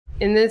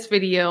In this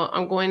video,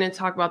 I'm going to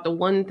talk about the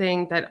one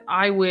thing that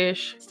I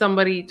wish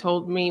somebody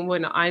told me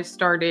when I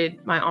started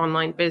my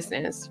online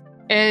business.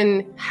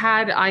 And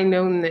had I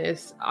known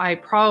this, I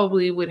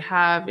probably would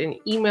have an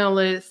email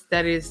list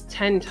that is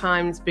 10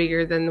 times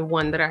bigger than the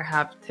one that I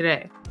have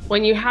today.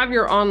 When you have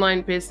your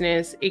online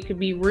business, it could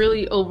be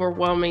really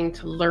overwhelming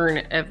to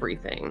learn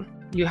everything.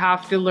 You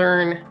have to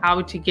learn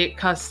how to get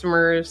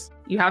customers.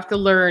 You have to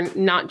learn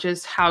not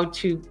just how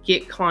to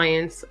get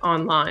clients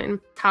online,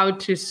 how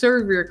to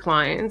serve your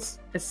clients,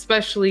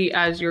 especially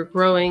as you're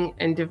growing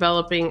and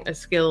developing a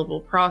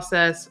scalable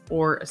process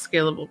or a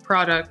scalable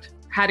product,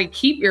 how to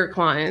keep your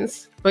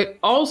clients, but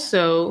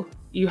also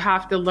you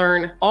have to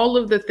learn all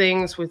of the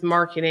things with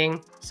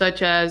marketing,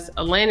 such as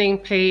a landing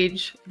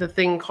page, the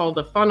thing called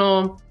a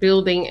funnel,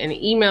 building an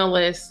email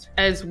list,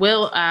 as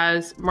well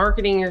as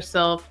marketing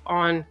yourself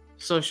on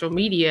social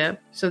media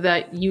so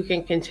that you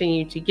can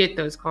continue to get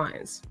those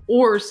clients,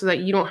 or so that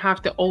you don't have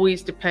to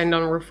always depend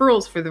on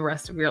referrals for the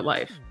rest of your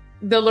life.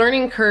 The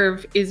learning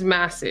curve is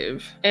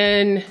massive,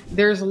 and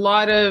there's a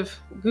lot of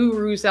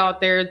gurus out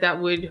there that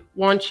would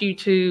want you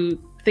to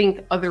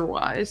think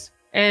otherwise.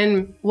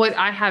 And what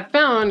I have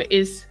found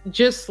is,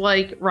 just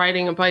like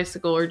riding a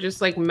bicycle or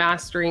just like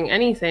mastering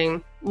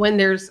anything, when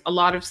there's a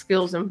lot of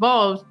skills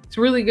involved, it's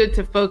really good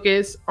to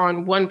focus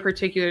on one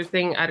particular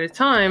thing at a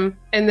time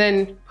and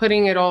then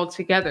putting it all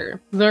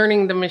together,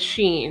 learning the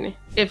machine.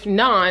 If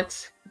not,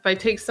 if I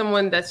take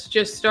someone that's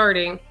just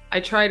starting, I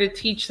try to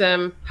teach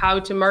them how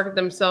to market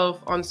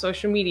themselves on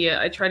social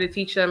media. I try to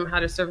teach them how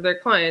to serve their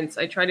clients.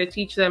 I try to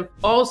teach them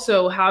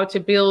also how to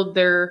build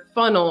their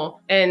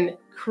funnel and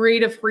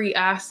create a free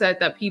asset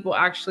that people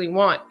actually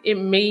want. It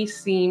may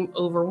seem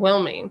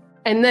overwhelming.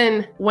 And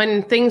then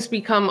when things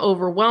become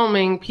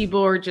overwhelming,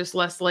 people are just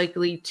less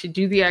likely to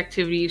do the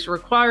activities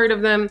required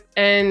of them.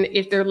 And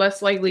if they're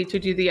less likely to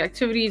do the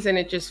activities and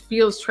it just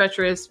feels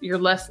treacherous, you're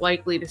less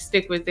likely to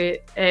stick with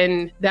it.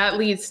 And that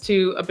leads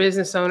to a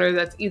business owner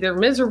that's either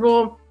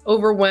miserable,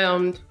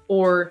 overwhelmed,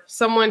 or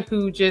someone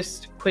who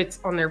just quits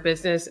on their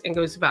business and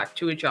goes back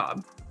to a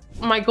job.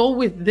 My goal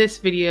with this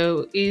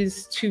video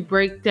is to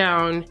break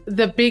down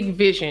the big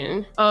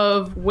vision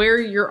of where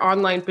your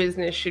online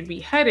business should be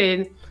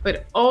headed,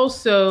 but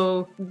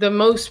also the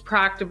most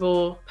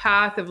practical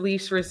path of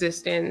least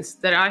resistance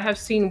that I have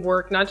seen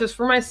work, not just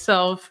for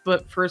myself,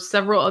 but for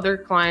several other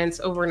clients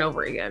over and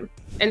over again.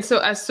 And so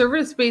as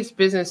service-based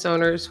business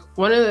owners,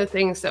 one of the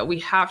things that we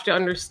have to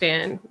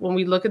understand when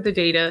we look at the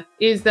data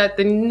is that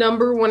the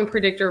 #1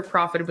 predictor of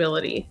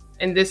profitability,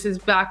 and this is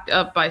backed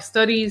up by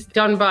studies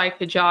done by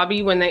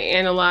Kajabi when they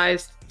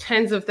analyzed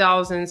tens of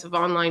thousands of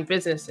online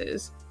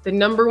businesses, the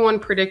 #1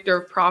 predictor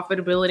of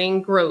profitability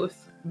and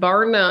growth,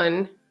 bar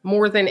none,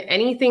 more than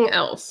anything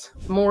else,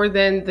 more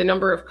than the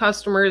number of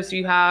customers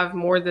you have,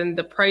 more than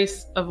the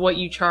price of what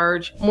you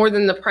charge, more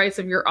than the price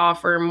of your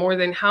offer, more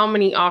than how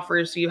many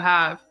offers you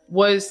have,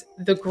 was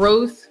the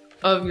growth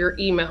of your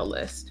email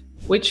list,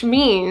 which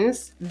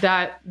means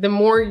that the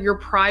more your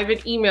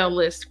private email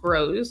list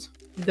grows,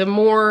 the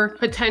more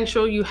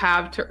potential you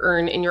have to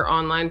earn in your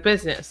online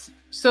business.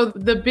 So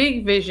the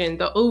big vision,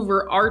 the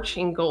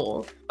overarching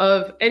goal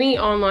of any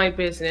online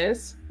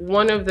business,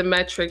 one of the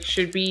metrics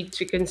should be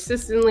to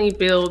consistently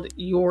build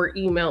your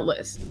email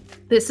list.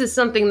 This is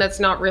something that's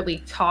not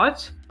really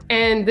taught,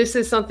 and this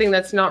is something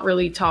that's not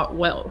really taught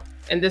well.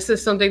 And this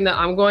is something that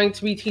I'm going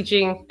to be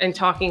teaching and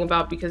talking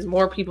about because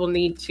more people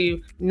need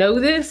to know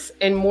this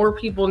and more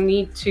people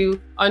need to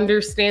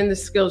understand the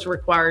skills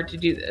required to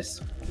do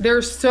this.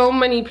 There's so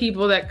many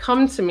people that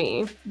come to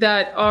me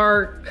that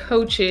are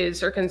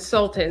coaches or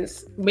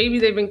consultants. Maybe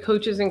they've been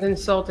coaches and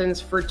consultants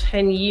for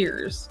 10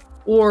 years.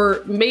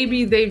 Or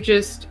maybe they've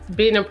just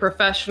been a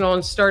professional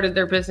and started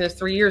their business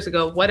 3 years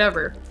ago,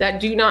 whatever,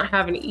 that do not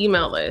have an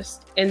email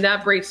list. And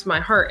that breaks my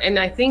heart. And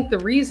I think the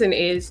reason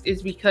is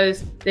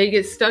because they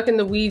get stuck in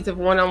the weeds of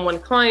one-on-one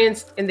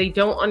clients and they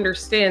don't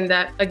understand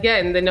that,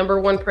 again, the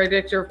 #1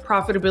 predictor of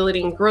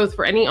profitability and growth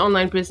for any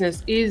online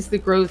business is the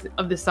growth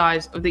of the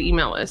size of the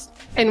email list.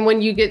 And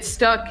when you get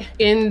stuck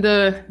in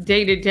the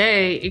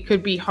day-to-day, it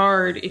could be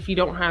hard if you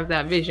don't have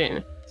that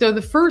vision. So the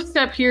first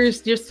step here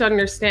is just to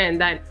understand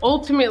that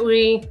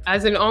ultimately,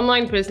 as an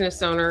online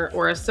business owner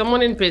or as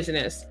someone in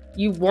business,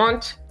 you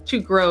want to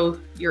grow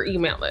your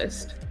email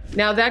list.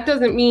 Now, that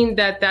doesn't mean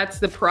that that's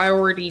the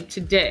priority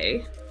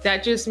today.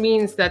 That just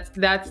means that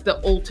that's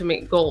the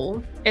ultimate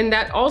goal. And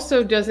that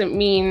also doesn't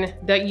mean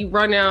that you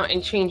run out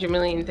and change a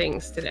million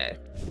things today.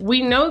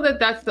 We know that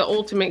that's the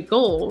ultimate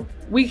goal.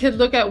 We could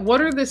look at what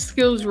are the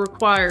skills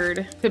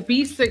required to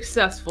be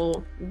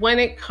successful when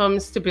it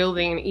comes to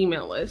building an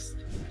email list.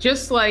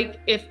 Just like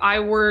if I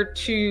were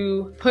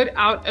to put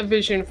out a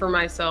vision for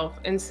myself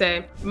and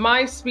say,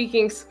 my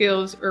speaking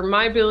skills or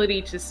my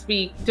ability to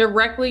speak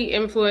directly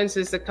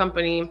influences the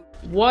company,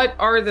 what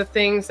are the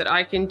things that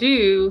I can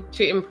do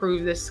to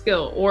improve this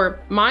skill?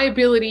 Or my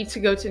ability to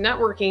go to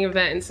networking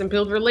events and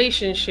build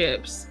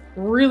relationships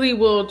really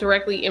will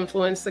directly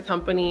influence the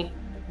company.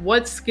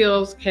 What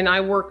skills can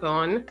I work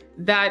on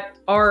that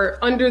are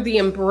under the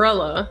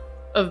umbrella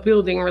of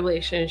building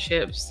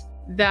relationships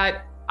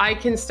that I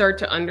can start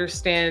to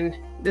understand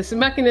this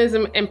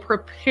mechanism and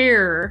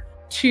prepare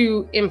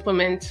to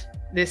implement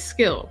this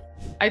skill.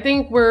 I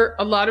think where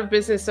a lot of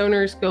business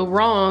owners go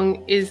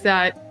wrong is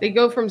that they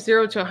go from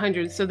 0 to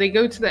 100. So they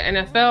go to the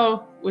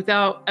NFL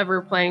without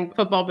ever playing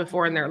football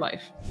before in their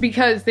life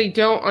because they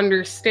don't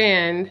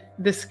understand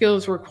the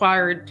skills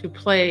required to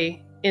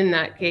play in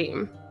that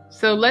game.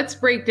 So let's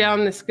break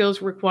down the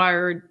skills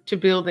required to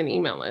build an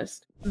email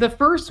list. The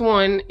first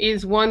one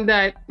is one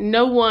that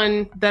no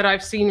one that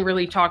I've seen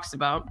really talks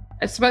about,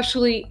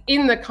 especially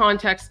in the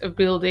context of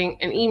building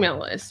an email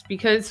list,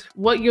 because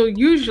what you'll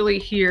usually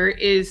hear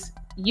is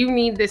you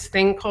need this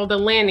thing called a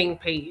landing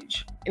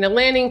page. And a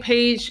landing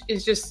page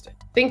is just,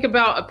 think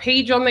about a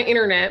page on the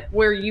internet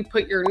where you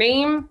put your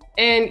name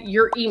and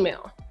your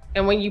email.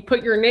 And when you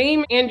put your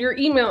name and your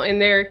email in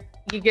there,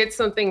 you get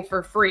something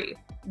for free.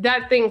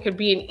 That thing could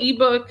be an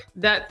ebook,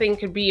 that thing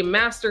could be a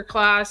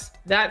masterclass,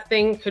 that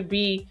thing could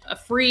be a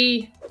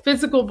free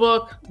physical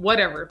book,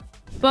 whatever.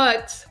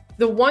 But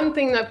the one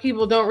thing that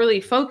people don't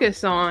really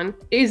focus on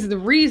is the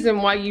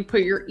reason why you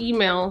put your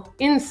email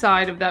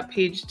inside of that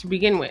page to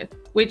begin with,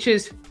 which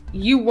is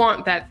you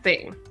want that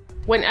thing.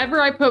 Whenever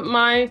I put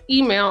my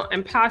email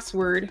and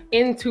password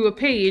into a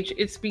page,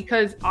 it's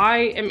because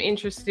I am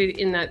interested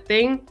in that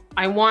thing.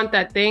 I want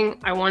that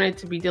thing. I want it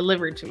to be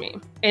delivered to me.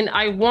 And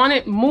I want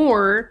it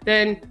more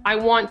than I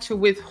want to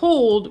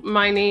withhold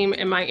my name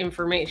and my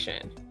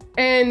information.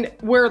 And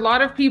where a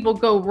lot of people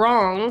go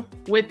wrong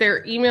with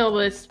their email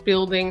list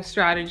building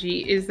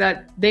strategy is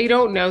that they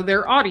don't know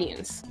their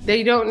audience.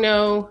 They don't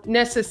know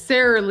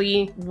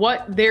necessarily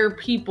what their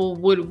people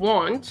would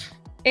want.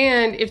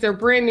 And if they're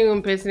brand new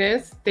in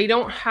business, they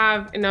don't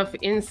have enough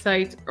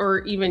insight or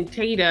even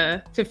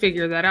data to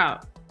figure that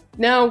out.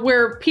 Now,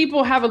 where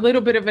people have a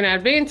little bit of an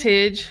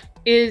advantage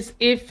is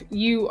if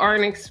you are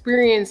an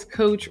experienced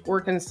coach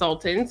or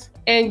consultant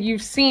and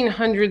you've seen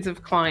hundreds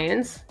of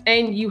clients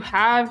and you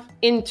have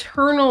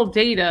internal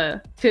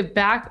data to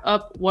back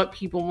up what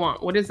people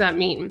want. What does that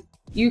mean?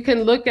 You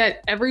can look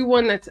at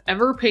everyone that's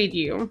ever paid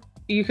you.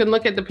 You can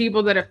look at the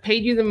people that have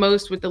paid you the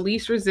most with the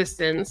least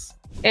resistance,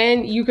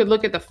 and you could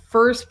look at the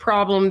first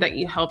problem that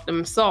you helped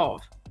them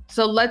solve.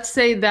 So let's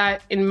say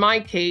that in my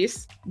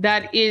case,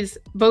 that is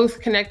both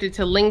connected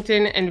to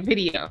LinkedIn and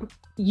video.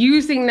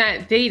 Using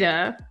that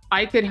data,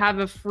 I could have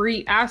a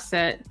free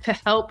asset to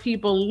help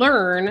people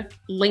learn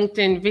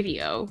LinkedIn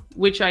video,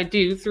 which I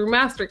do through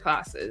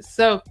masterclasses.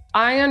 So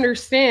I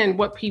understand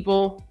what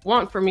people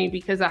want from me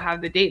because I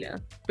have the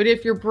data. But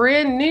if you're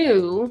brand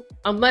new,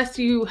 unless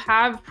you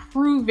have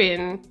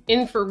proven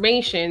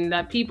information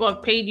that people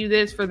have paid you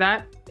this for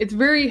that, it's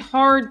very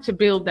hard to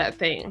build that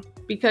thing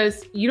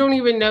because you don't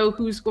even know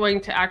who's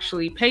going to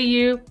actually pay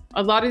you.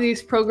 A lot of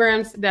these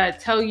programs that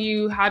tell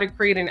you how to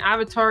create an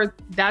avatar,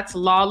 that's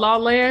la la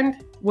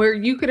land, where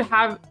you could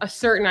have a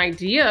certain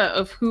idea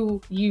of who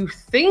you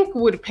think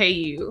would pay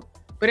you.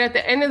 But at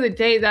the end of the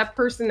day, that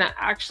person that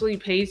actually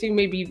pays you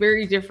may be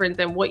very different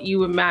than what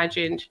you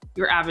imagined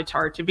your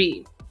avatar to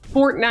be.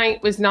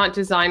 Fortnite was not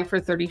designed for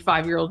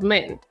 35-year-old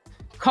men.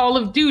 Call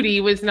of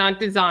Duty was not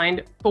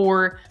designed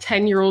for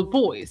 10-year-old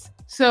boys.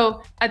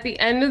 So at the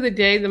end of the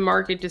day, the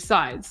market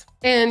decides.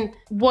 And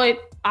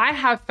what I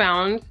have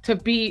found to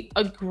be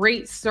a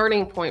great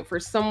starting point for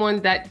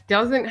someone that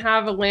doesn't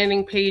have a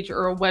landing page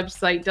or a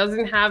website,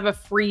 doesn't have a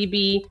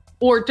freebie,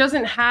 or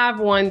doesn't have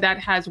one that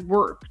has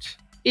worked,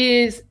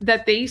 is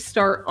that they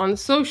start on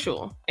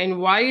social.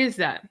 And why is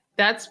that?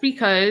 That's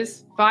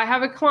because if I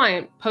have a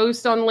client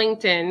post on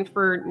LinkedIn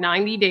for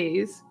 90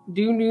 days,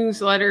 do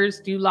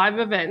newsletters, do live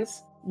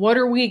events, what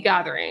are we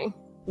gathering?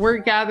 We're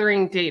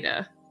gathering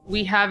data.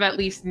 We have at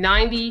least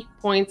 90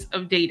 points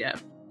of data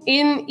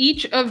in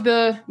each of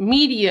the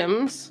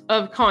mediums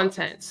of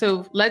content.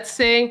 So let's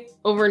say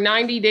over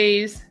 90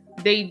 days,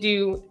 they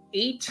do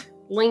 8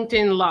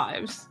 LinkedIn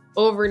lives.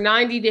 Over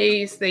 90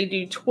 days, they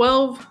do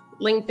 12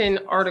 LinkedIn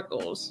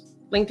articles,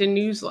 LinkedIn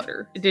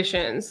newsletter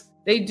editions.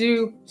 They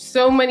do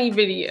so many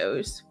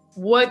videos.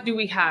 What do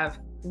we have?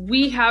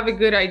 We have a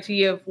good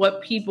idea of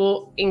what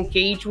people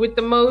engage with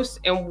the most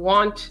and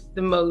want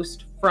the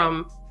most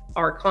from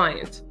our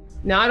clients.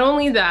 Not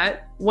only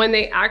that, when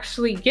they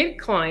actually get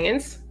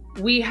clients,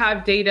 we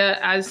have data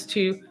as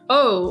to,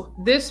 oh,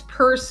 this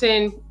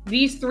person,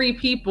 these 3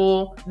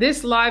 people,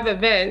 this live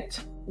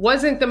event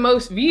wasn't the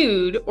most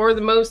viewed or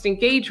the most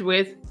engaged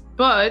with,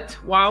 but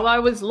while I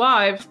was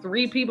live,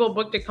 3 people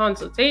booked a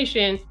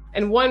consultation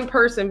and 1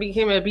 person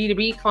became a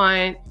B2B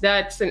client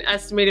that's an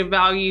estimated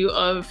value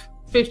of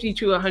 50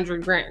 to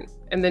 100 grand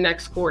in the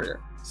next quarter.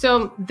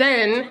 So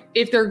then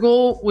if their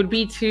goal would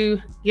be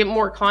to get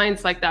more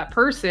clients like that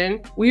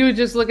person, we would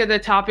just look at the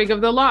topic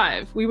of the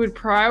live. We would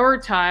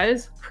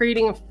prioritize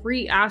creating a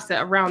free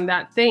asset around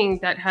that thing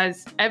that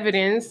has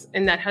evidence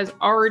and that has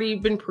already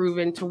been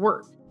proven to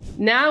work.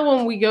 Now,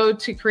 when we go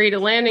to create a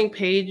landing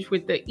page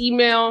with the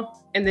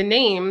email and the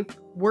name,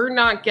 we're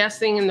not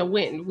guessing in the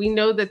wind. We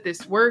know that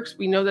this works.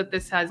 We know that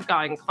this has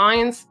gotten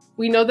clients.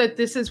 We know that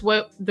this is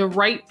what the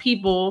right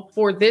people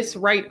for this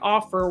right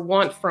offer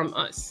want from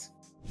us.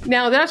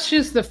 Now, that's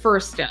just the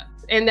first step.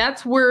 And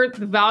that's where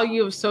the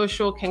value of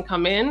social can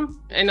come in.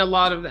 And a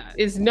lot of that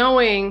is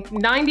knowing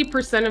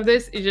 90% of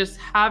this is just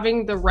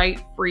having the right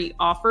free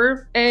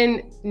offer,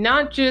 and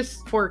not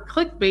just for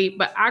clickbait,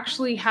 but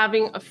actually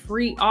having a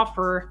free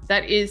offer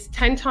that is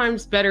 10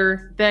 times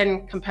better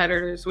than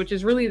competitors, which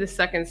is really the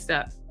second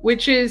step,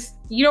 which is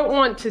you don't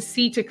want to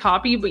see to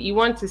copy, but you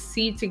want to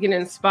see to get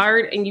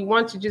inspired, and you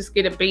want to just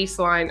get a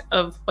baseline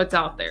of what's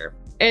out there.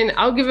 And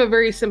I'll give a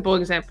very simple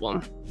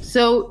example.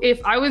 So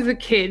if I was a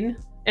kid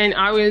and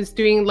I was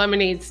doing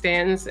lemonade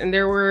stands and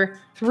there were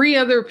 3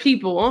 other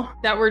people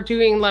that were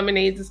doing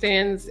lemonade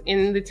stands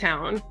in the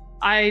town,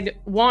 I'd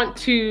want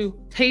to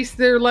taste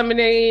their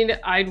lemonade.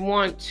 I'd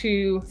want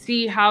to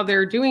see how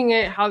they're doing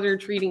it, how they're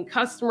treating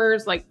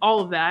customers, like all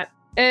of that.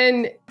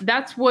 And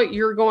that's what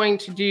you're going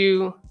to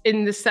do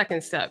in the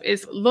second step,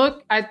 is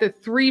look at the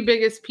 3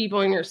 biggest people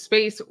in your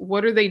space.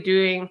 What are they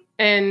doing?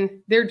 And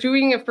they're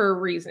doing it for a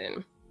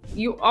reason.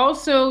 You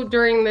also,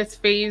 during this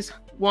phase,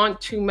 want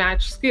to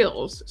match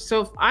skills. So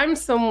if I'm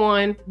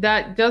someone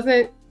that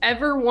doesn't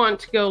ever want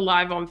to go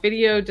live on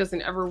video,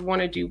 doesn't ever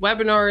want to do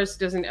webinars,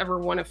 doesn't ever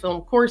want to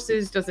film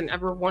courses, doesn't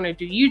ever want to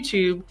do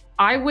YouTube,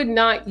 I would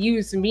not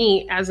use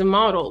me as a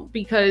model,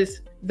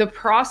 because the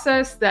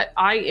process that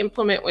I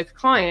implement with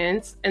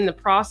clients and the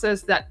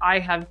process that I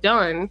have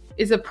done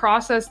is a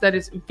process that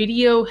is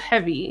video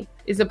heavy,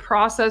 is a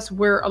process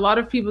where a lot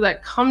of people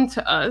that come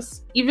to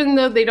us, even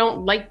though they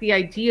don't like the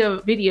idea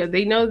of video,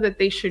 they know that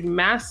they should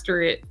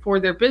master it for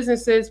their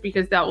businesses,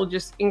 because that will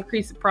just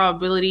increase the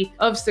probability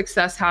of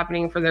success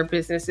happening for their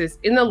businesses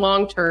in the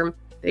long term.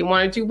 They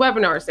want to do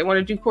webinars, they want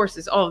to do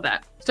courses, all of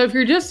that. So if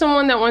you're just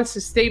someone that wants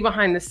to stay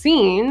behind the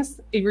scenes,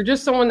 if you're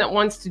just someone that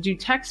wants to do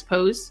text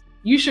posts,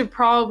 you should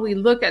probably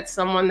look at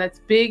someone that's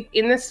big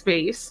in the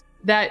space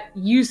that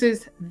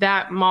uses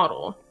that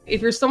model.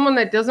 If you're someone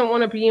that doesn't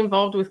want to be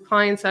involved with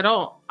clients at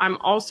all, I'm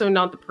also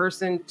not the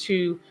person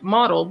to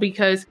model,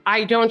 because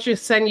I don't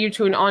just send you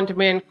to an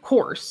on-demand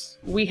course.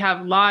 We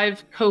have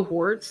live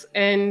cohorts,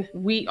 and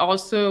we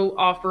also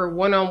offer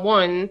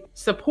one-on-one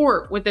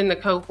support within the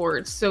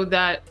cohorts, so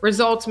that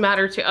results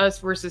matter to us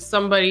versus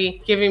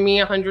somebody giving me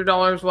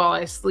 $100 while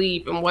I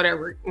sleep and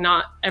whatever,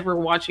 not ever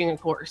watching a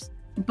course.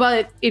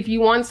 But if you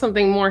want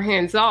something more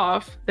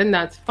hands-off, then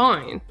that's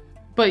fine.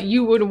 But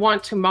you would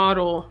want to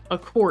model a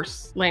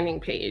course landing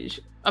page,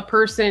 a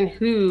person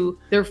who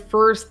their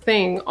first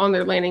thing on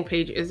their landing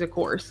page is a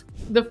course.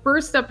 The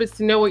first step is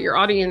to know what your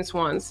audience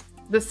wants.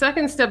 The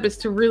second step is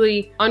to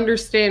really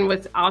understand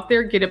what's out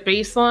there, get a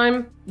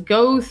baseline,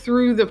 go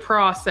through the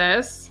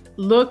process,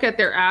 look at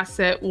their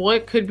asset,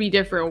 what could be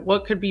different,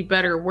 what could be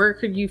better, where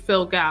could you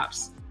fill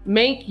gaps.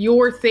 Make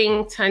your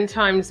thing 10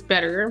 times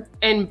better,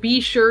 and be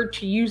sure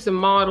to use a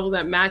model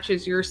that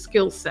matches your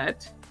skill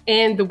set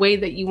and the way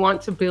that you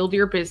want to build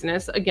your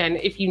business. Again,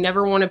 if you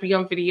never want to be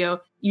on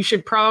video, you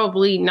should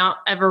probably not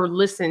ever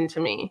listen to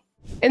me.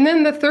 And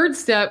then the third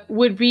step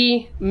would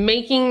be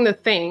making the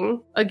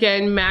thing,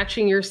 again,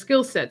 matching your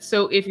skill set.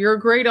 So if you're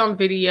great on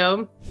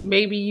video,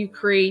 maybe you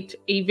create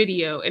a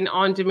video, an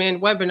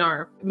on-demand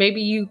webinar.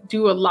 Maybe you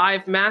do a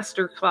live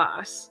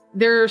masterclass.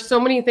 There are so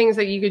many things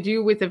that you could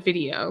do with a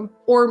video.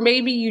 Or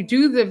maybe you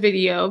do the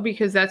video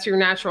because that's your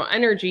natural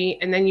energy,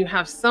 and then you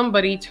have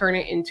somebody turn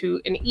it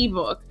into an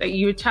ebook that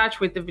you attach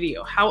with the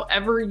video,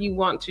 however you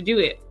want to do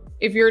it.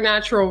 If you're a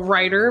natural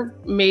writer,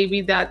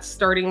 maybe that's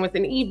starting with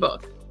an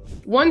ebook.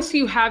 Once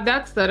you have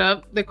that set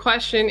up, the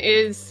question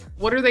is,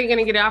 what are they going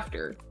to get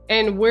after?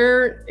 And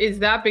where is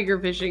that bigger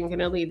vision going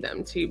to lead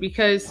them to?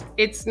 Because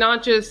it's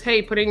not just,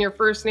 hey, put in your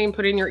first name,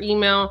 put in your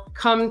email,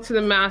 come to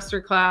the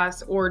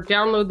masterclass, or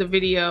download the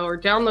video, or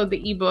download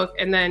the ebook,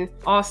 and then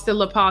hasta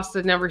la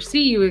pasta, never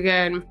see you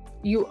again.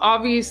 You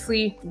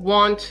obviously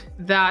want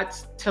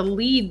that to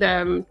lead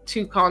them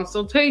to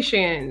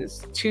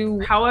consultations, to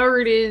however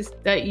it is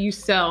that you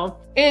sell.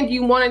 And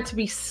you want it to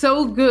be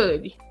so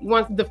good. You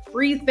want the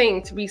free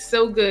thing to be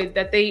so good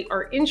that they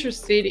are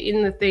interested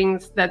in the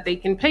things that they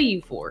can pay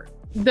you for.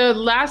 The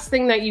last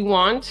thing that you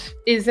want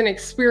is an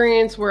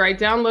experience where I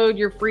download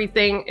your free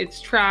thing, it's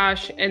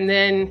trash, and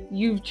then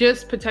you've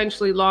just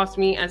potentially lost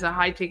me as a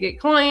high ticket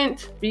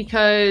client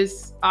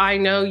because I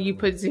know you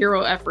put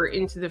zero effort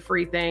into the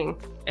free thing,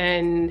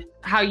 and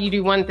how you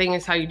do one thing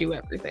is how you do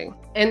everything.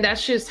 And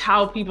that's just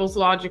how people's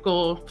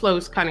logical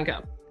flows kind of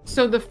go.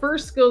 So the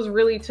first skill is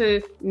really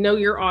to know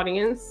your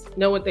audience,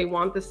 know what they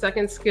want. The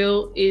second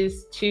skill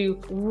is to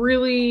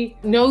really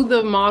know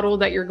the model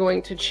that you're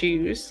going to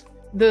choose.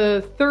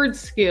 The third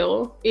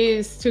skill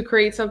is to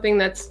create something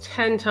that's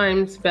 10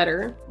 times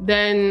better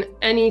than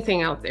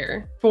anything out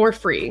there for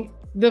free.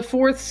 The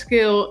fourth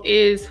skill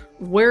is,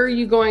 where are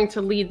you going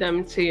to lead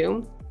them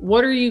to?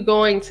 What are you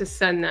going to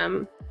send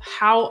them?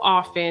 How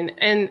often?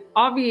 And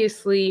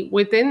obviously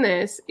within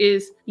this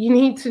is you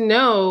need to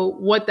know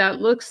what that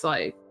looks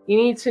like. You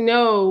need to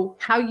know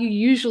how you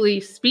usually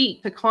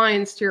speak to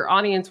clients, to your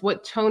audience,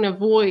 what tone of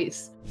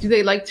voice. Do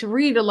they like to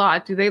read a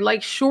lot? Do they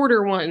like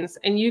shorter ones?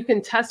 And you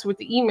can test with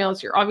the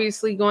emails. You're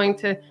obviously going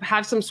to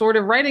have some sort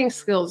of writing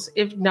skills.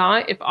 If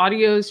not, if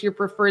audio is your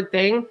preferred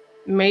thing,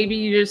 Maybe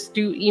you just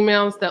do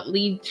emails that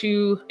lead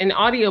to an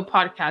audio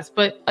podcast.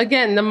 But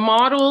again, the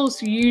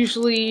models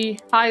usually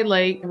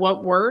highlight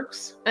what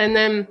works, and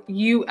then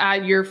you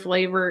add your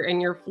flavor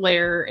and your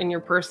flair and your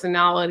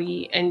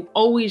personality, and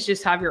always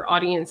just have your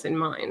audience in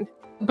mind.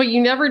 But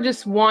you never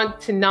just want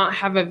to not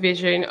have a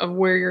vision of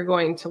where you're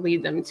going to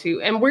lead them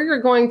to. And where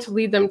you're going to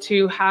lead them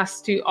to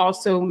has to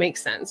also make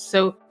sense.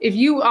 So if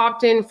you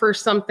opt in for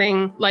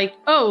something like,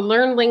 oh,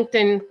 learn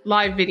LinkedIn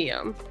live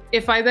video.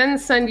 If I then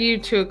send you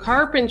to a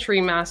carpentry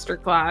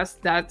masterclass,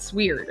 that's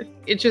weird.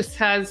 It just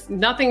has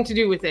nothing to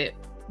do with it.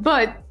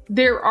 But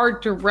there are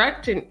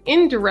direct and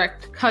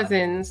indirect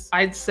cousins,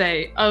 I'd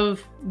say,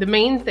 of the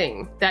main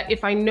thing that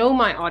if I know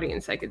my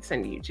audience, I could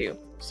send you to.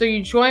 So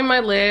you join my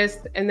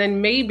list, and then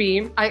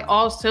maybe I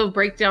also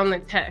break down the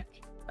tech,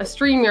 a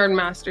StreamYard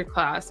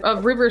masterclass,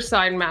 a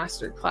Riverside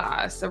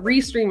masterclass, a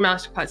Restream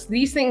masterclass.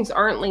 These things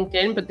aren't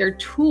LinkedIn, but they're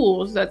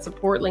tools that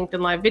support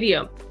LinkedIn live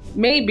video.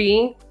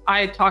 Maybe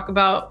I talk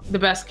about the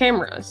best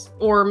cameras,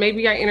 or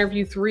maybe I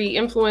interview 3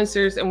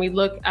 influencers and we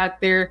look at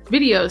their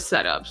video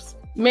setups.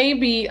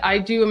 Maybe I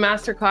do a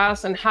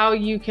masterclass on how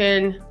you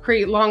can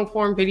create long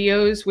form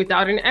videos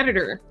without an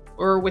editor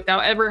or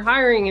without ever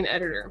hiring an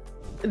editor.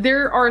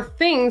 There are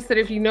things that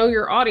if you know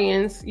your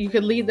audience, you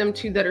could lead them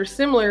to that are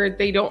similar.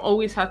 They don't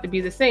always have to be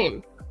the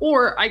same.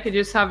 Or I could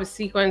just have a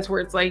sequence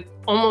where it's like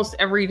almost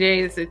every day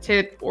is a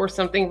tip or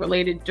something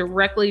related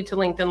directly to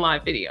LinkedIn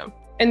live video.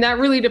 And that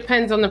really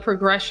depends on the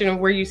progression of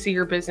where you see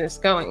your business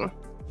going.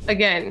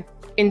 Again,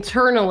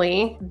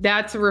 internally,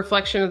 that's a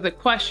reflection of the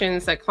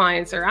questions that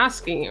clients are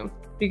asking you,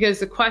 because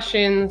the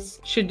questions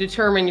should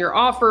determine your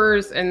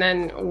offers, and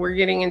then we're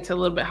getting into a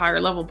little bit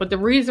higher level. But the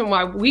reason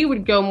why we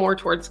would go more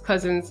towards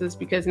cousins is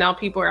because now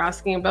people are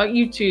asking about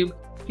YouTube.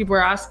 People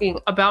are asking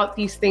about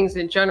these things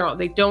in general.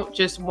 They don't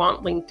just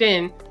want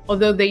LinkedIn.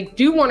 Although they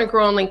do want to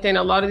grow on LinkedIn,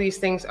 a lot of these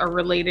things are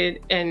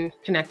related and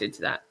connected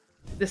to that.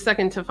 The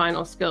second to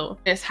final skill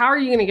is, how are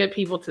you going to get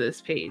people to this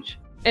page?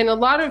 And a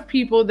lot of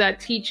people that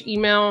teach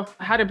email,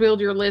 how to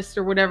build your list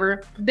or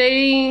whatever,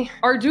 they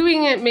are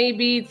doing it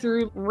maybe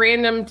through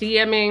random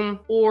DMing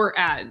or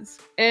ads.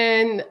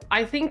 And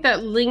I think that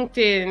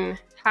LinkedIn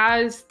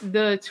has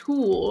the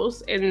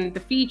tools and the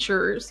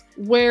features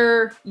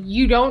where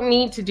you don't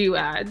need to do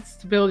ads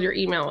to build your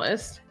email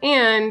list,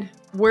 and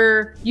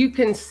where you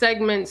can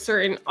segment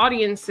certain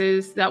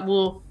audiences that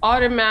will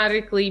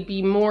automatically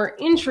be more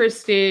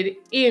interested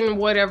in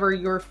whatever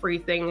your free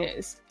thing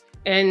is.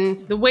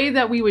 And the way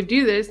that we would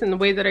do this, and the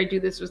way that I do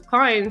this with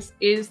clients,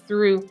 is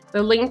through the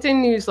LinkedIn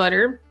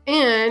newsletter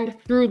and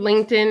through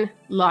LinkedIn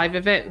live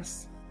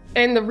events.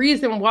 And the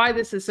reason why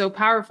this is so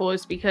powerful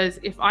is because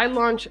if I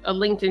launch a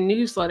LinkedIn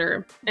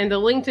newsletter, and the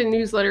LinkedIn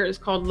newsletter is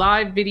called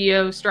Live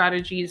Video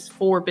Strategies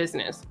for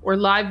Business, or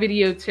Live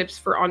Video Tips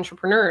for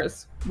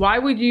Entrepreneurs, why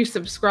would you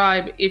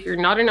subscribe if you're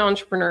not an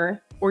entrepreneur,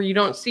 or you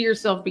don't see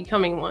yourself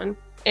becoming one,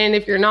 and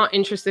if you're not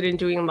interested in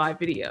doing live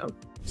video?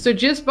 So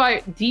just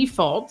by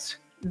default,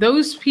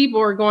 those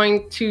people are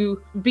going to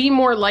be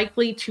more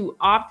likely to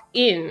opt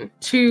in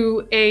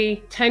to a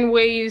 10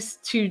 ways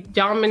to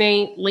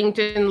dominate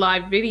LinkedIn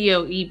live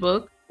video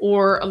ebook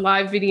or a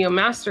live video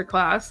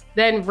masterclass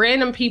than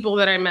random people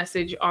that I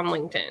message on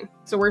LinkedIn.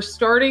 So we're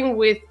starting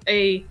with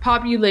a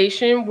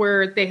population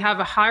where they have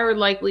a higher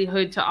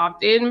likelihood to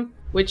opt in,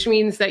 which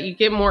means that you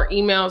get more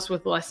emails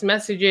with less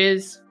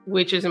messages,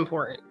 which is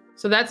important.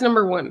 So that's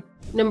number 1.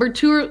 Number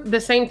 2, the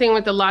same thing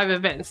with the live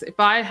events. If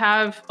I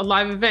have a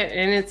live event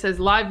and it says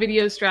live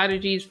video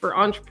strategies for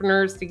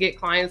entrepreneurs to get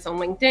clients on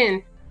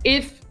LinkedIn,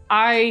 if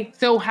I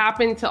so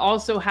happen to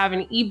also have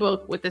an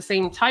ebook with the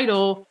same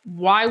title,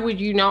 why would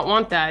you not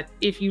want that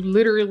if you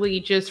literally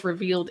just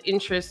revealed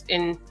interest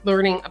in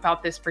learning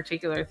about this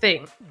particular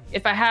thing?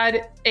 If I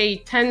had a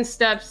 10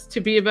 steps to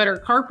be a better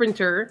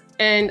carpenter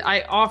and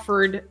I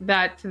offered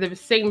that to the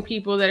same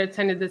people that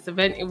attended this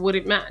event, it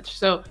wouldn't match.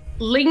 So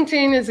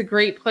LinkedIn is a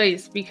great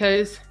place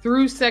because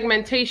through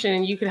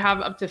segmentation, you could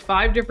have up to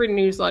 5 different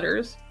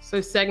newsletters. So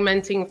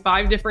segmenting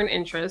 5 different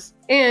interests,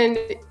 and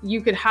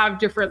you could have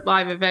different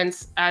live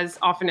events as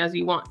often as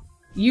you want.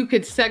 You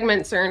could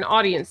segment certain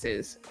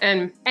audiences,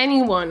 and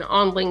anyone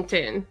on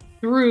LinkedIn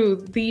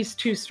through these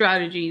 2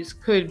 strategies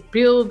could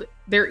build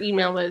their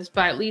email list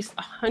by at least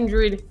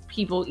 100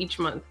 people each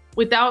month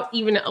without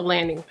even a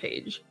landing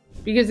page.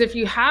 Because if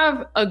you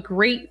have a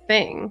great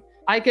thing,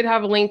 I could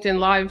have a LinkedIn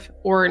Live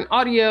or an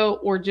audio,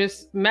 or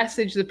just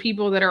message the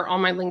people that are on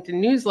my LinkedIn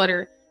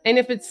newsletter. And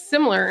if it's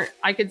similar,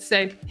 I could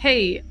say,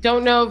 hey,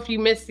 don't know if you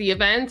missed the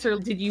event, or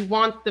did you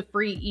want the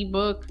free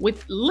ebook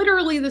with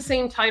literally the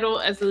same title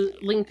as the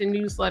LinkedIn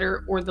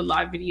newsletter or the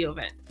live video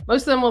event?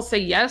 Most of them will say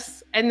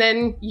yes. And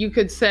then you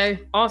could say,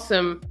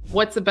 awesome,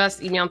 what's the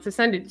best email to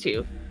send it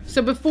to?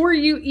 So before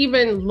you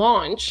even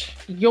launch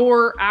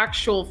your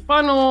actual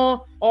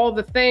funnel, all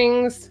the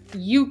things,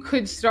 you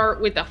could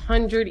start with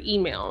 100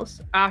 emails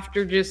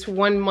after just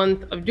 1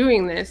 month of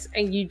doing this,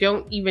 and you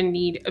don't even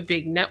need a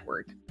big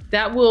network.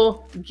 that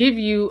will give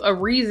you a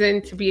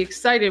reason to be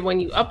excited when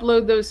you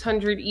upload those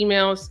 100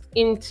 emails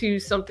into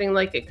something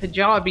like a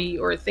Kajabi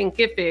or a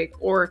Thinkific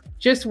or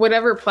just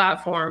whatever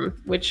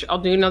platform, which I'll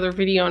do another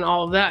video on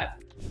all of that.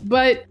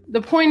 But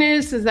the point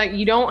is that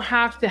you don't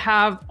have to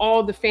have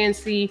all the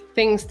fancy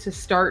things to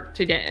start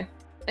today.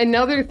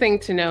 Another thing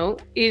to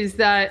note is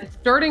that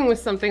starting with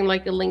something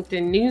like a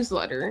LinkedIn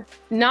newsletter,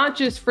 not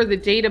just for the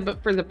data,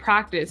 but for the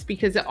practice,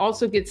 because it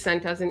also gets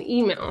sent as an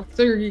email.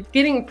 So you're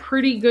getting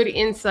pretty good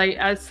insight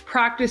as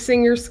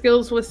practicing your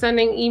skills with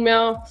sending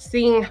email,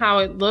 seeing how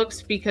it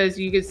looks, because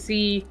you can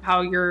see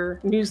how your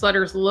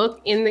newsletters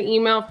look in the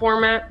email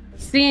format,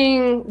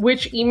 seeing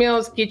which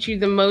emails get you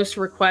the most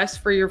requests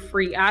for your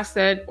free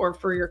asset or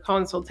for your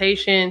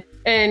consultation.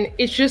 And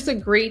it's just a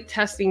great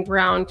testing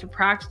ground to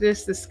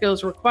practice the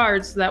skills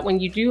required so that when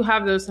you do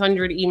have those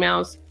 100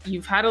 emails,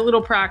 you've had a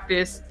little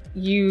practice,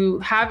 you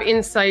have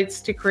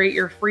insights to create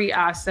your free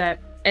asset.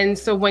 And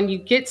so when you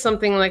get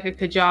something like a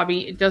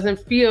Kajabi, it doesn't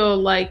feel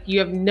like you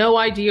have no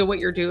idea what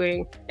you're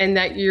doing and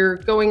that you're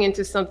going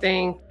into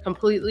something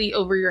completely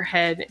over your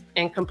head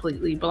and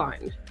completely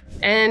blind.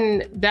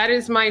 And that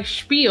is my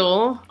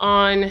spiel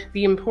on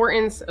the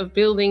importance of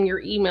building your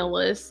email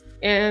list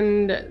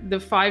and the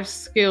 5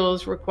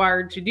 skills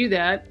required to do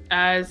that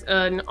as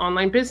an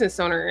online business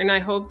owner. And I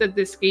hope that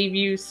this gave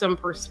you some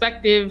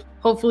perspective.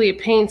 Hopefully it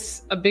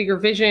paints a bigger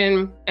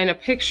vision and a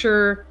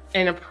picture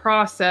and a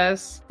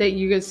process that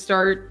you can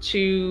start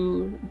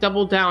to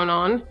double down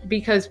on,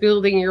 because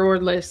building your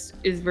list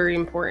is very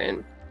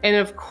important. And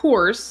of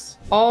course,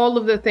 all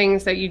of the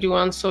things that you do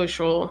on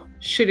social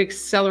should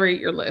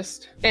accelerate your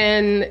list.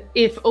 And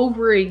if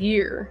over a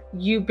year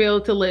you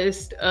built a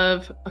list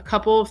of a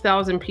couple of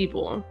thousand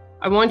people,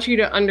 I want you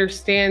to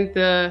understand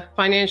the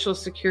financial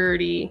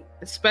security,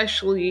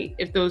 especially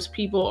if those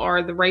people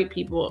are the right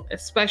people,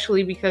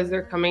 especially because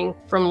they're coming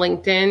from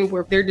LinkedIn,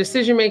 where they're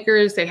decision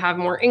makers, they have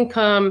more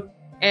income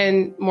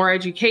and more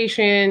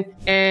education,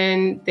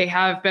 and they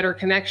have better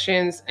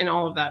connections and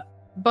all of that.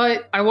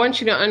 But I want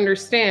you to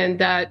understand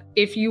that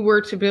if you were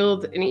to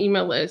build an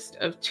email list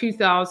of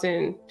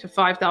 2,000 to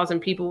 5,000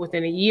 people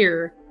within a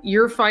year,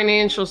 your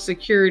financial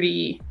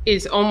security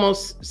is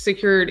almost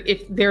secured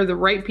if they're the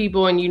right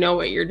people and you know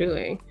what you're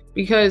doing.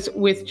 Because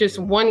with just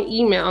one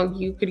email,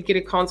 you could get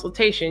a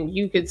consultation,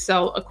 you could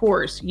sell a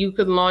course, you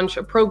could launch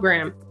a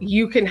program,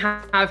 you can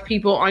have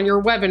people on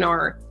your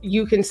webinar,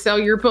 you can sell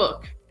your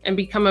book and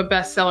become a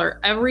bestseller.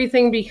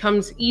 Everything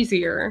becomes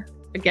easier,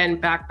 again,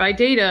 backed by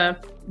data,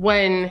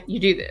 when you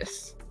do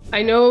this.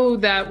 I know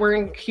that we're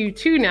in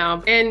Q2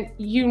 now, and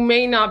you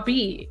may not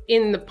be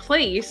in the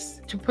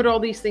place to put all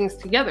these things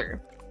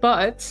together,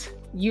 but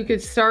you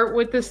could start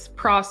with this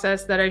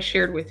process that I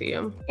shared with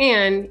you,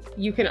 and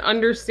you can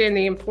understand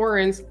the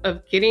importance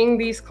of getting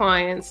these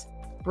clients,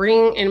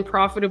 bringing in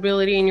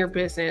profitability in your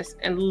business,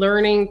 and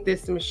learning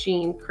this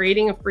machine,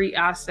 creating a free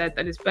asset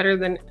that is better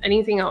than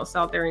anything else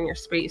out there in your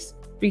space.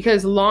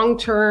 Because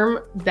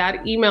long-term,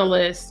 that email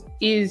list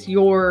is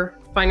your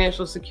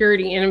financial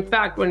security. And in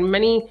fact, when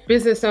many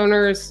business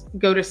owners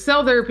go to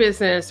sell their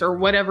business or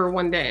whatever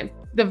one day,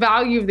 the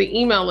value of the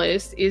email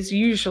list is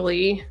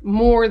usually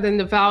more than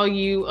the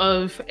value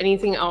of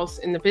anything else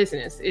in the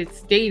business.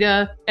 It's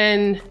data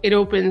and it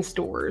opens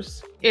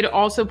doors. It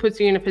also puts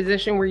you in a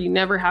position where you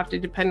never have to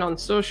depend on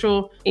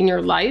social in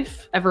your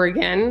life ever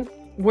again,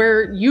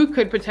 where you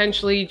could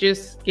potentially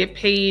just get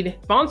paid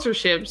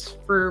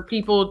sponsorships for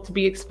people to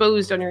be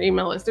exposed on your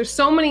email list. There's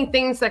so many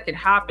things that could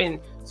happen,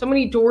 so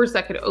many doors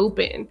that could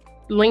open.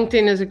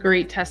 LinkedIn is a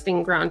great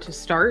testing ground to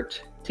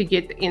start to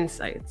get the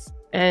insights.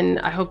 And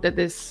I hope that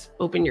this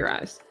opened your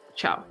eyes.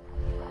 Ciao.